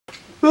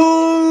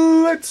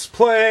let's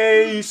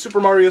play Super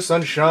Mario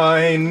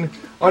Sunshine.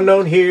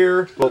 Unknown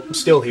here, well,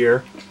 still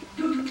here.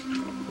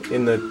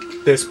 In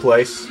this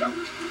place.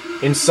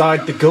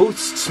 Inside the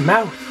ghost's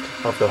mouth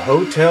of the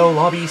hotel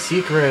lobby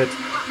secret.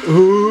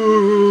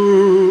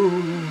 Ooh.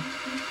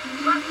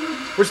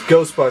 Where's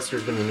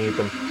Ghostbusters when you need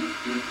them?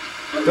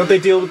 Don't they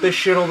deal with this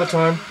shit all the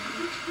time?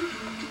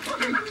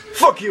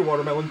 Fuck you,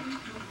 watermelon!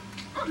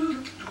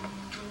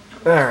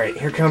 Alright,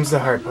 here comes the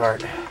hard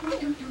part.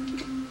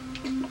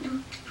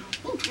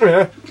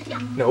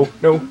 No,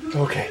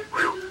 okay.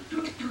 Whew.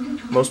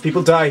 Most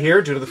people die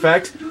here due to the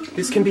fact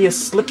this can be a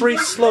slippery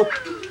slope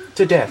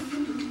to death.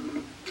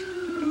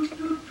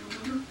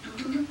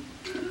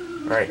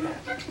 Alright.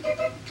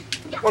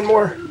 One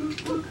more.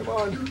 Come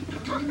on.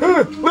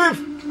 Live!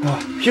 Oh,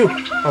 phew.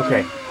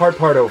 Okay, hard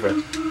part over.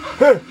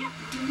 Huh.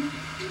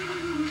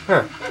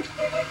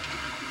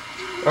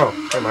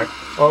 Oh, never mind.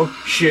 Oh,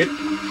 shit.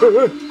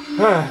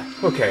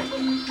 Okay.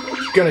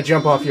 Gonna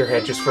jump off your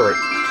head just for it.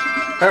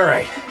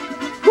 Alright.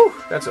 Whew,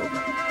 that's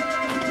over.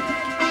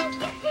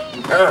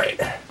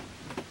 Alright.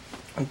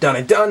 I'm done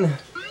and done.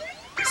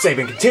 Save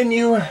and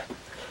continue.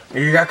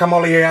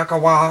 Yakamole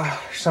yakawa.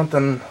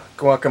 Something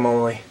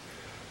guacamole.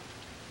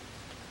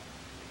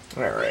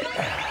 Alright.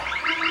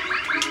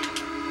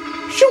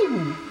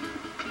 Shoo!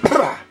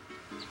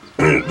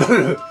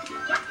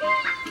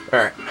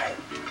 Alright.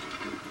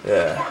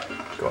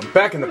 Going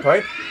back in the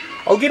pipe.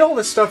 I'll get all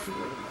this stuff.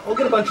 I'll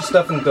get a bunch of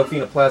stuff in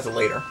Delfino Plaza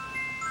later.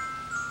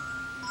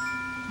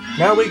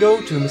 Now we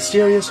go to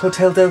Mysterious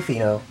Hotel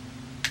Delfino.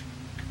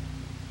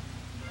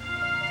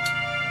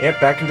 Yep,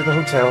 back into the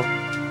hotel.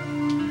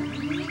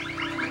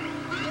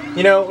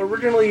 You know,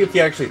 originally if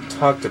you actually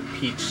talk to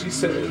Peach, she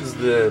says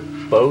the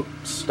boat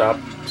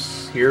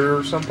stops here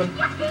or something.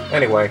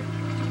 Anyway.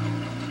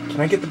 Can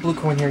I get the blue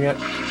coin here yet?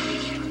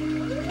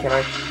 Can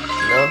I?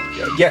 No?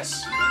 Yeah,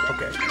 yes!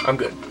 Okay, I'm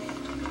good.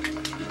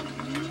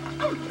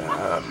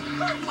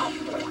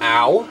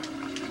 Ow.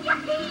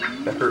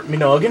 That hurt me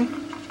noggin.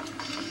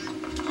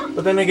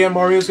 But then again,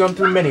 Mario's gone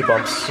through many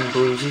bumps and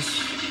bruises.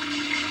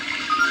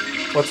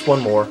 What's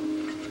one more?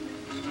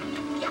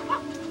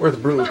 Worth a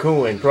blue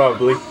coin,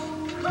 probably.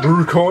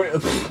 Blue coin?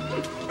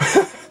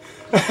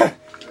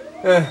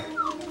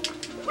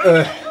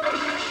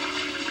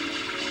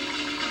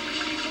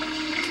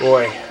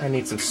 Boy, I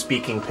need some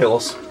speaking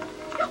pills.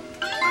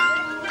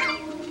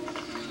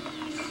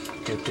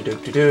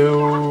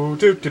 Do-do-do-do-do,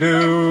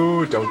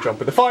 do-do-do. Don't jump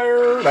in the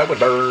fire, that would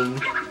burn.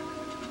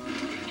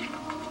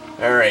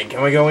 Alright,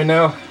 can we go in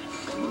now?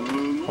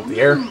 Hold the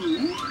air.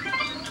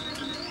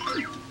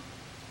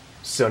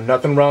 So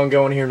nothing wrong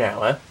going here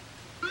now, huh?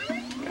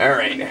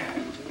 Alright.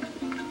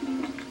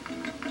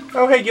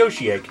 Oh, hey,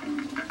 Yoshi egg.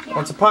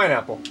 Wants a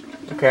pineapple.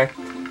 Okay.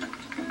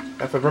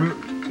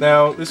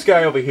 Now, this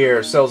guy over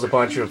here sells a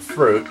bunch of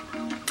fruit.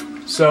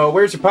 So,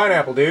 where's your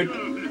pineapple, dude?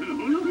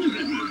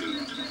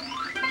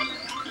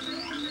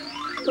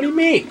 What do you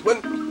mean?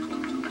 What?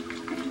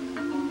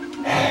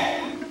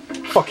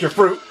 Fuck your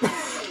fruit.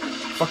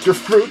 Fuck your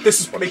fruit.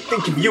 This is what I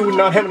think of you and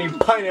not having any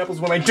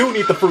pineapples when I do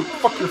need the fruit.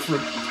 Fuck your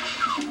fruit.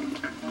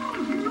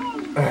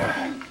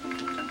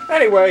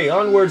 Anyway,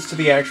 onwards to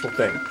the actual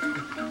thing.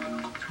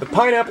 The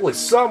pineapple is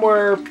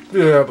somewhere...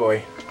 Oh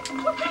boy.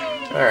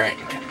 Alright.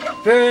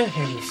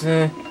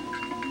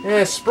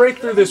 Spray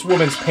through this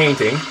woman's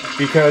painting,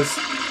 because,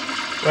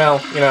 well,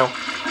 you know,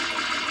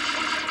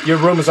 your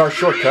room is our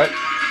shortcut.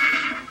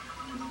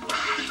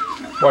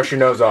 Wash your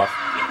nose off.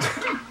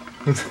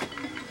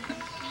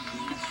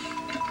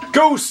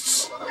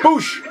 Ghosts!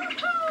 Boosh!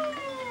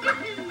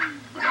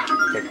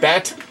 Take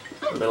that.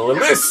 A little of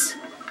this.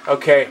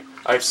 Okay,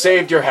 I've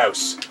saved your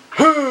house.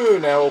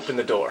 Now open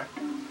the door.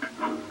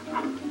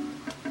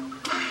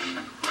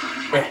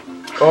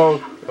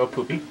 Oh,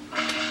 poopy.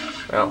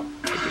 Well,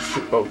 I just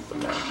shoot both of them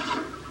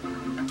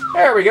now.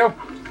 There we go.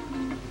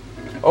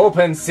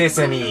 Open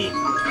sesame.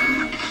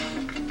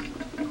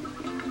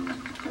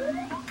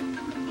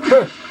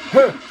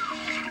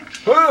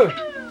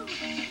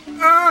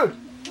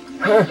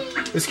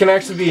 This can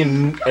actually be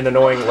an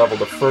annoying level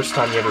the first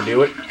time you ever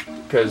do it,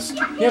 because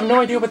you have no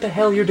idea what the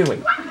hell you're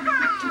doing.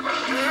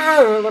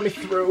 Let me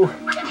through.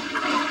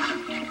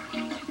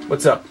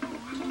 What's up?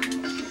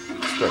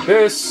 Let's try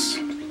this.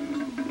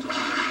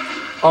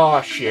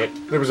 Aw, shit.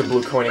 There was a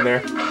blue coin in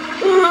there.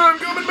 I'm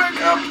coming back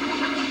up!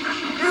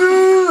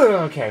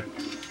 Okay.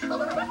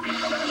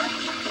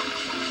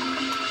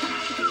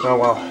 Oh,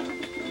 well.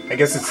 I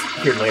guess it's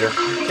here later.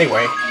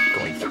 Anyway,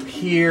 going through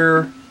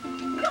here.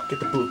 Get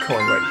the blue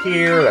coin right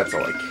here. That's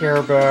all I care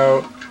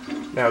about.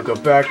 Now go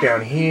back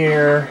down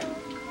here.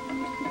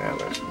 Now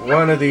there's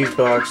one of these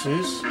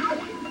boxes.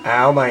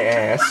 Ow, my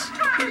ass.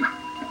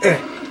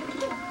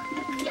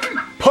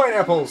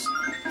 Pineapples!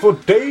 For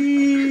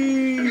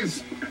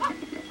days!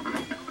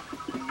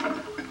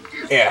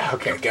 Yeah,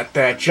 okay, got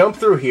that. Jump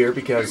through here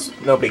because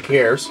nobody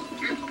cares.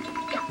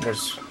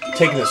 There's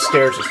taking the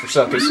stairs just for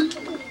suckers.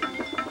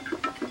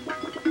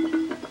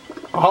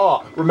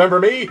 Aha! Remember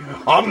me?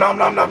 Nom nom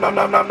nom nom nom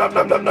nom nom nom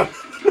nom nom nom.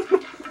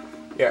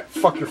 Yeah,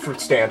 fuck your fruit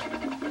stand.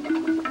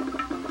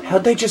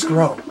 How'd they just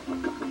grow?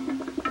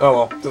 Oh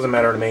well, doesn't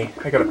matter to me.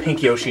 I got a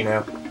pink Yoshi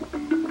now.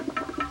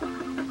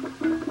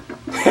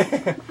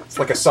 It's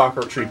like a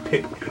soccer tree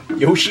pit.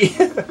 Yoshi.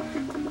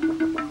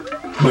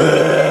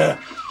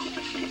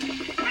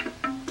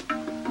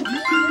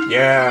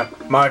 Yeah,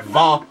 my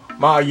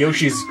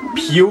Yoshi's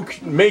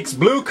puke makes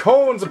blue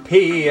cones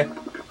appear.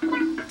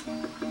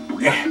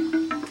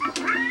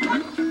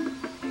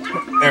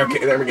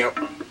 Okay, there we go.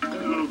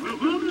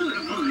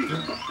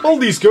 All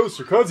these ghosts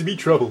are causing me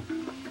trouble.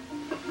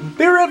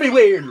 They're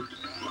everywhere.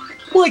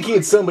 Why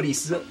can't somebody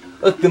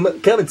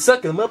come and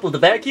suck them up with a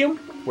vacuum?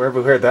 Where have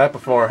we heard that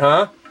before,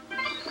 huh?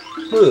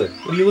 What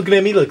are you looking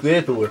at me like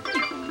that for?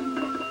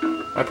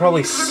 I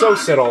probably so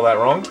said all that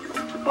wrong.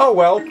 Oh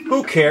well,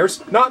 who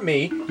cares? Not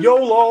me.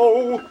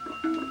 YOLO!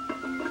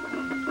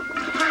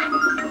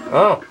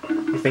 Oh,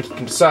 you think you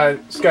can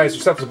disguise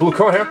yourself as a blue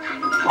coin, huh?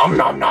 Om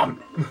nom nom!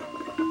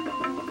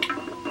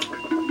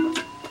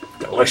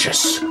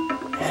 Delicious.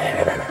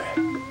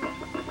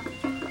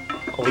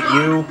 I'll eat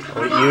you,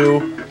 I'll eat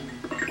you.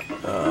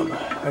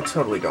 I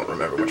totally don't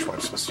remember which one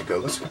I'm supposed to go.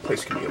 This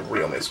place could be a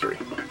real mystery.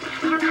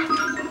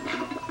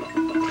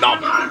 Nom!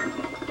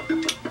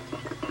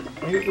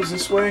 Maybe it was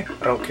this way?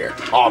 I don't care.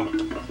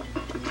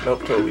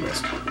 Nope, totally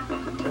missed.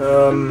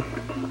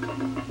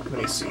 Let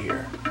me see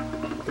here.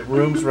 The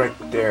room's right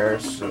there,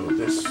 so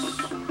this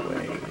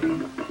way.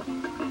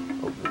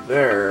 Over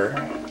there,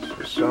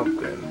 so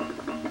something.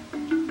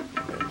 And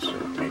then so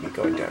maybe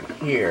going down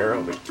here.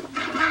 Over...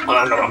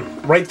 Oh, no,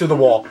 right through the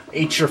wall.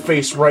 Ate your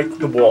face right through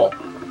the wall.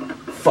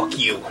 Fuck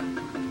you.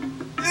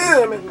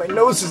 My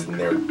nose is in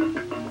there.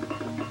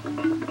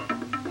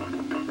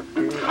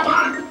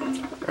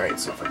 Alright,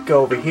 so if I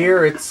go over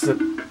here, it's a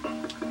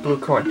blue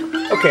coin.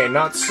 Okay,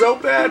 not so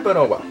bad, but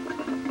oh well.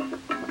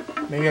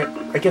 Maybe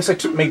I guess I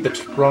made the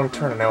wrong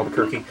turn in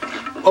Albuquerque.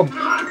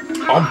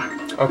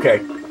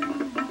 Okay.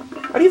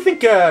 How do you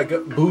think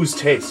booze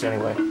tastes,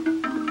 anyway?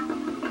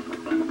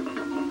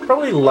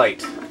 Probably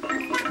light.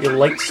 You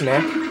light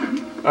snack?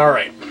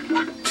 Alright.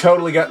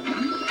 Totally got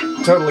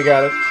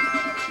it.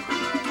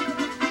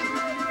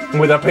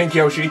 With a pink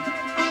Yoshi.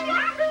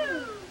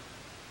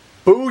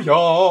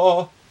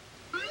 Booyah!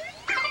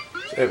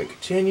 So we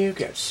continue.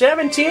 Got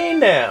 17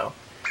 now.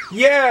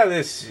 Yeah,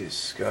 this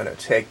is gonna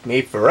take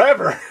me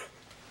forever.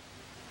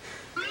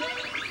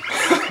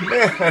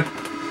 Man, I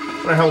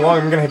don't know how long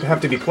I'm gonna have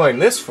to be playing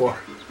this for.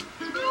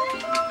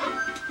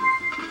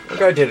 I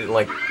think I did it in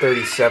like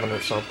 37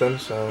 or something,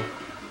 so...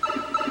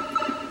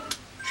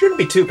 shouldn't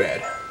be too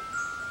bad.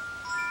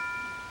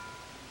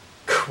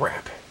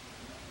 Crap.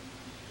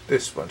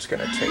 This one's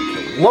gonna take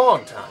a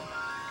long time.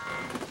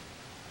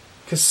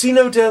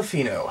 Casino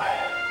Delfino.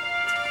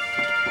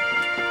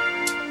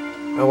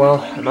 Oh well,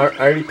 I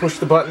already pushed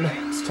the button.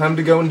 It's time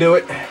to go and do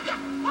it.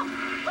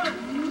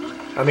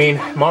 I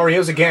mean,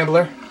 Mario's a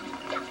gambler.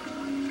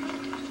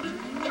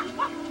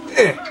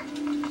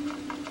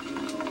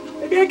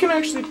 Maybe I can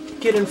actually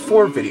get in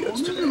 4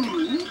 videos today.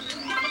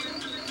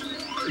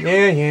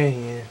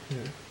 Yeah.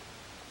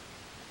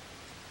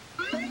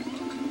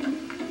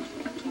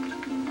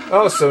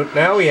 Oh, so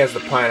now he has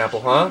the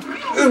pineapple, huh?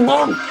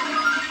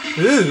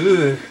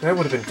 Ooh, that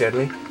would have been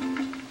deadly.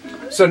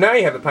 So now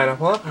you have the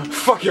pineapple, huh?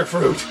 Fuck your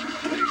fruit!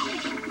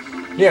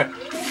 Yeah,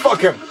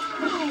 fuck him!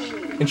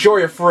 Enjoy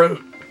your fruit!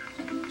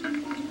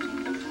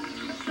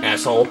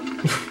 Asshole.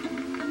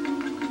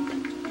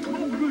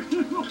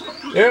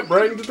 Yep,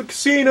 right into the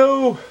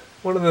casino!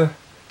 One of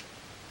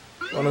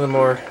the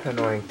more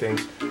annoying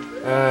things.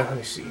 Let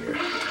me see here.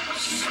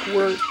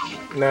 Squirt.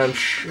 Now I'm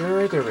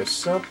sure there was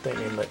something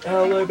in the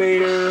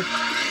elevator.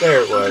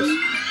 There it was.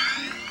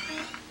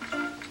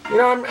 You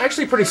know, I'm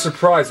actually pretty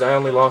surprised I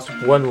only lost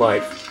 1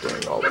 life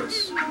during all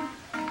this.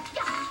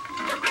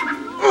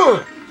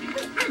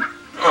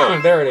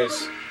 There it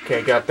is.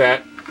 Okay, got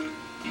that.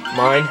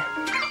 Mine.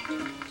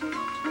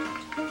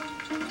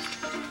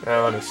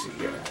 Now let me see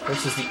here.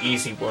 This is the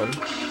easy one.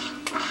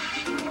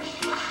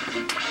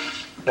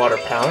 Water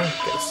power.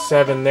 Got a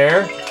 7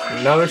 there.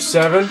 Another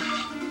 7.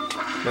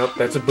 Nope,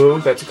 that's a boo.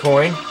 That's a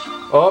coin.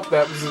 Oh,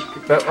 that was...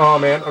 oh,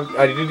 man.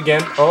 I did it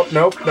again. Oh,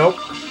 nope.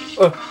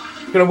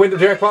 Gonna win the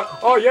jackpot.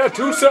 Oh, yeah.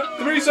 3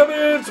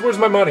 sevens. Where's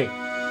my money?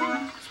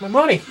 Where's my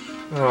money?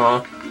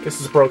 Aw.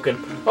 Guess it's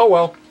broken. Oh,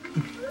 well.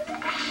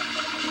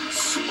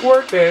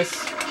 Squirt this.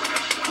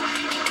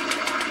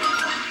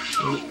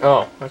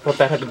 Oh, I thought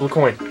that had the blue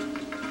coin.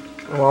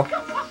 Oh, well.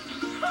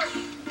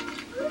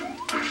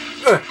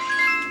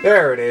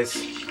 There it is.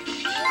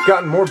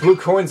 Gotten more blue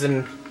coins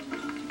than...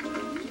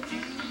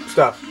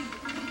 stuff.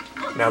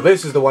 Now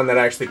this is the one that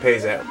actually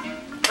pays out.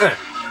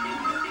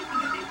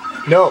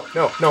 No,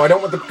 I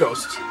don't want the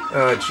ghosts.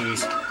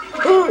 Jeez.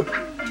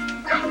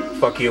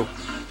 Fuck you.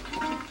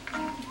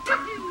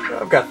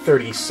 I've got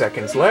 30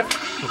 seconds left.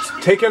 Let's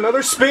take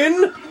another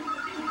spin.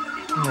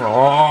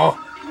 Aww.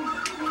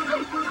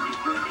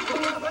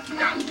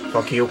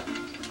 Fuck you.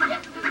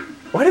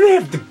 Why do they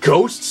have the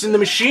ghosts in the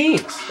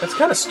machines? That's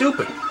kind of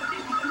stupid.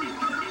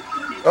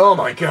 Oh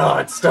my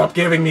god, stop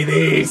giving me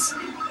these.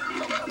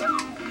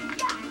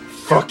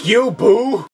 Fuck you, boo!